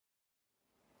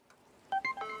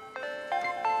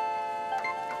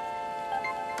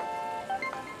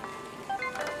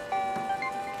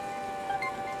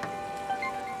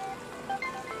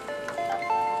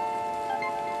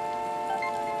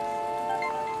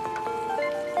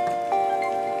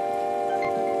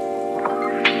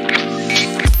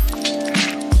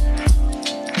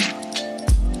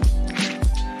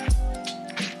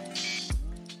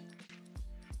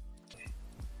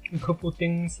couple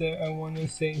things that I want to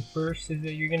say first is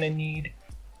that you're gonna need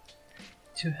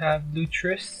to have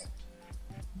Lutris.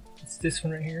 It's this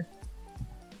one right here,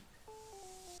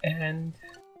 and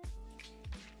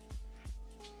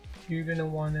you're gonna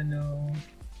want to know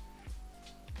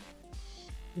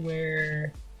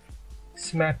where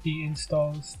SMAPI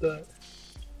installs the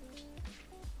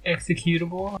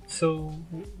executable. So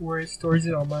where it stores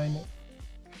it online,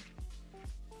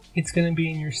 it's gonna be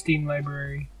in your Steam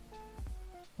library.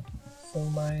 So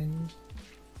mine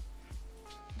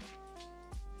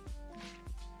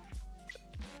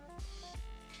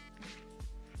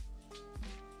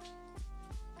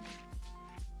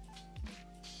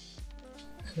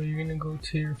so you're gonna go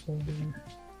to your folder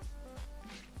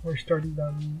where Stardew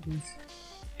Valley is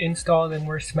installed and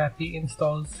where SMAPI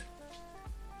installs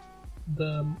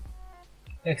the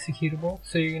executable.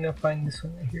 So you're gonna find this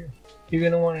one right here. You're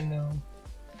gonna want to know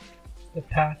the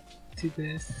path to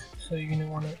this, so you're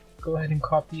gonna want to go ahead and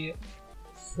copy it.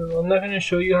 So I'm not going to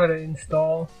show you how to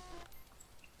install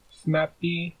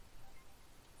SMAPI,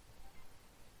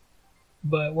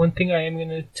 but one thing I am going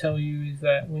to tell you is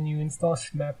that when you install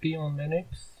SMAPI on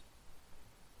Linux,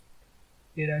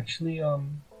 it actually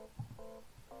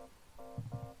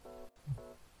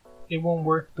it won't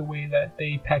work the way that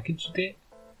they packaged it.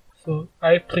 So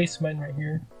I placed mine right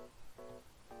here,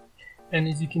 and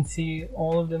as you can see,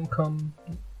 all of them come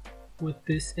with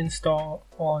this install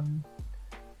on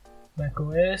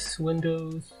macOS,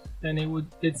 Windows, and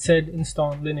it said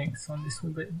install on Linux on this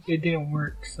one, but it didn't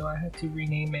work, so I had to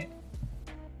rename it.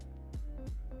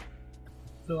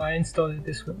 So I installed it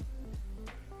this way,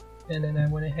 and then I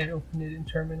went ahead and opened it in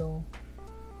terminal,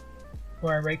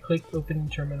 or I right clicked, open in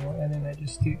terminal, and then I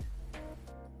just do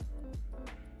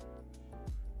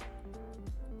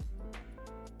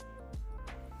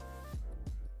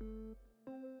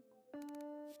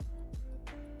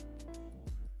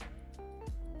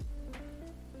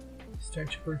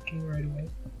starts working right away.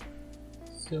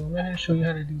 So I'm not going to show you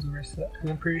how to do the rest of that, because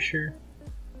I'm pretty sure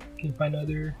you can find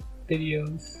other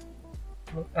videos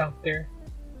out there.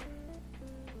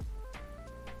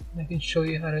 And I can show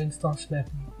you how to install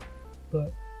SMAPI,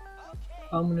 but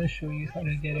I'm going to show you how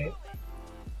to get it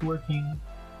working.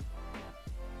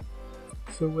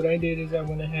 So what I did is I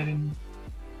went ahead and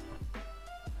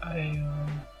I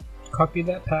copied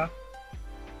that path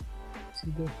to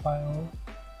the file.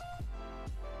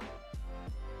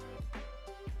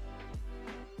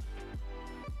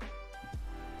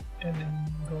 And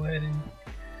then go ahead and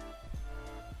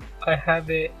I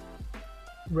have it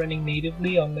running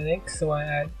natively on Linux, so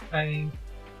I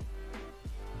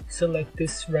select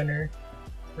this runner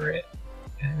for it,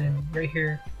 and then right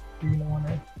here you're gonna want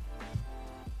to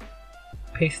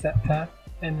paste that path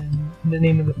and then the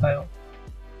name of the file.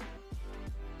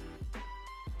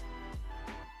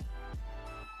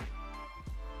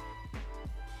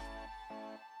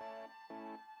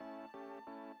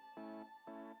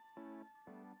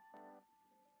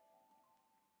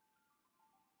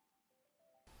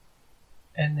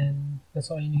 And then that's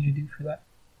all you need to do for that.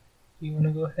 You want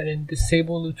to go ahead and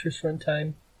disable Lutris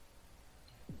runtime,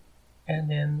 and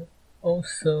then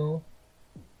also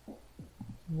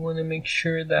you want to make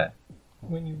sure that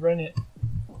when you run it,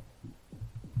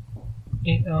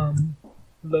 it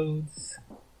loads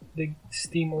the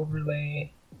Steam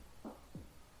overlay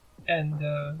and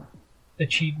the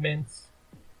achievements,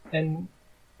 and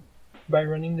by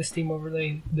running the Steam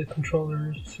overlay, the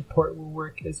controller support will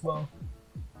work as well.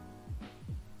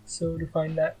 So to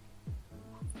find that,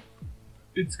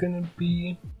 it's gonna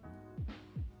be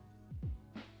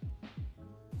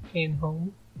in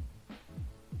home.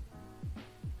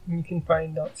 You can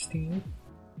find .steam.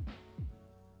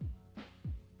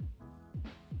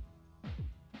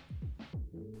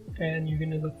 And you're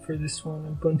gonna look for this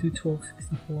one, Ubuntu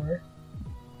 12.64,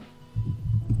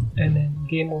 and then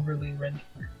game overlay render.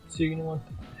 So you're gonna want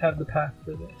to have the path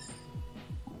for this.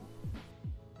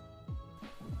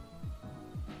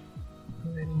 Go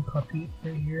ahead and copy it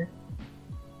right here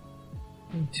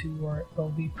into our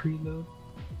LV preload.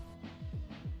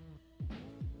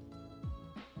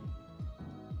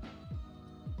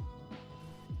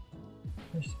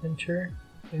 Press enter,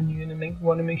 and you're gonna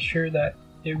want to make sure that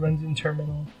it runs in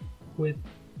terminal with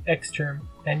Xterm,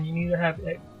 and you need to have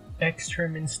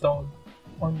Xterm installed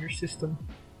on your system.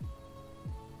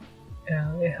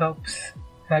 It helps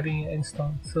having it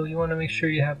installed, so you want to make sure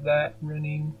you have that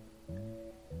running,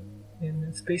 and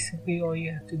that's basically all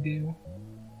you have to do.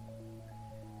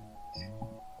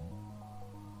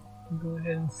 Go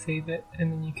ahead and save it,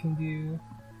 and then you can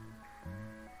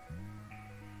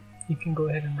go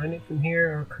ahead and run it from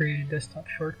here or create a desktop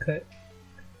shortcut.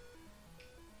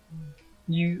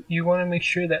 you want to make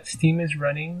sure that Steam is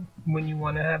running when you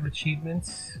want to have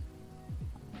achievements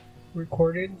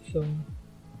recorded.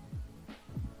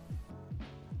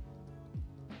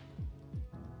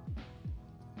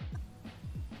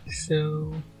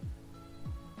 So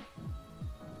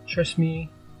trust me,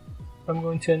 I'm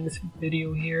going to end this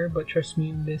video here, but trust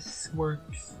me, this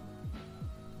works.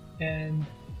 And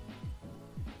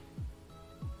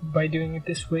by doing it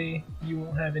this way, you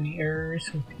won't have any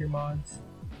errors with your mods.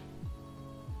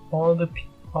 All the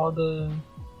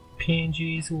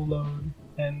PNGs will load,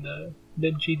 and the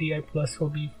libgdiplus will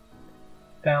be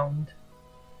found.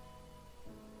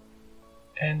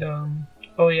 And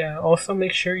oh yeah, also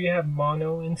make sure you have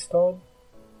mono installed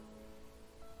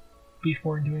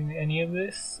before doing any of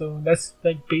this. So that's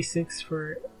like basics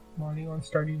for modding on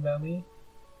Stardew Valley.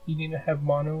 You need to have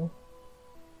mono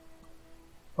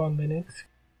on Linux.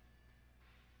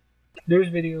 There's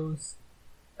videos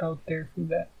out there for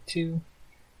that too,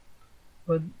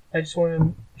 but I just want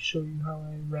to show you how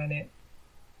I ran it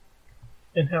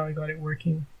and how I got it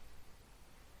working.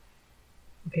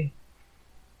 Okay.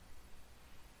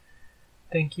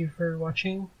 Thank you for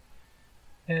watching,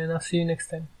 and I'll see you next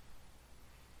time.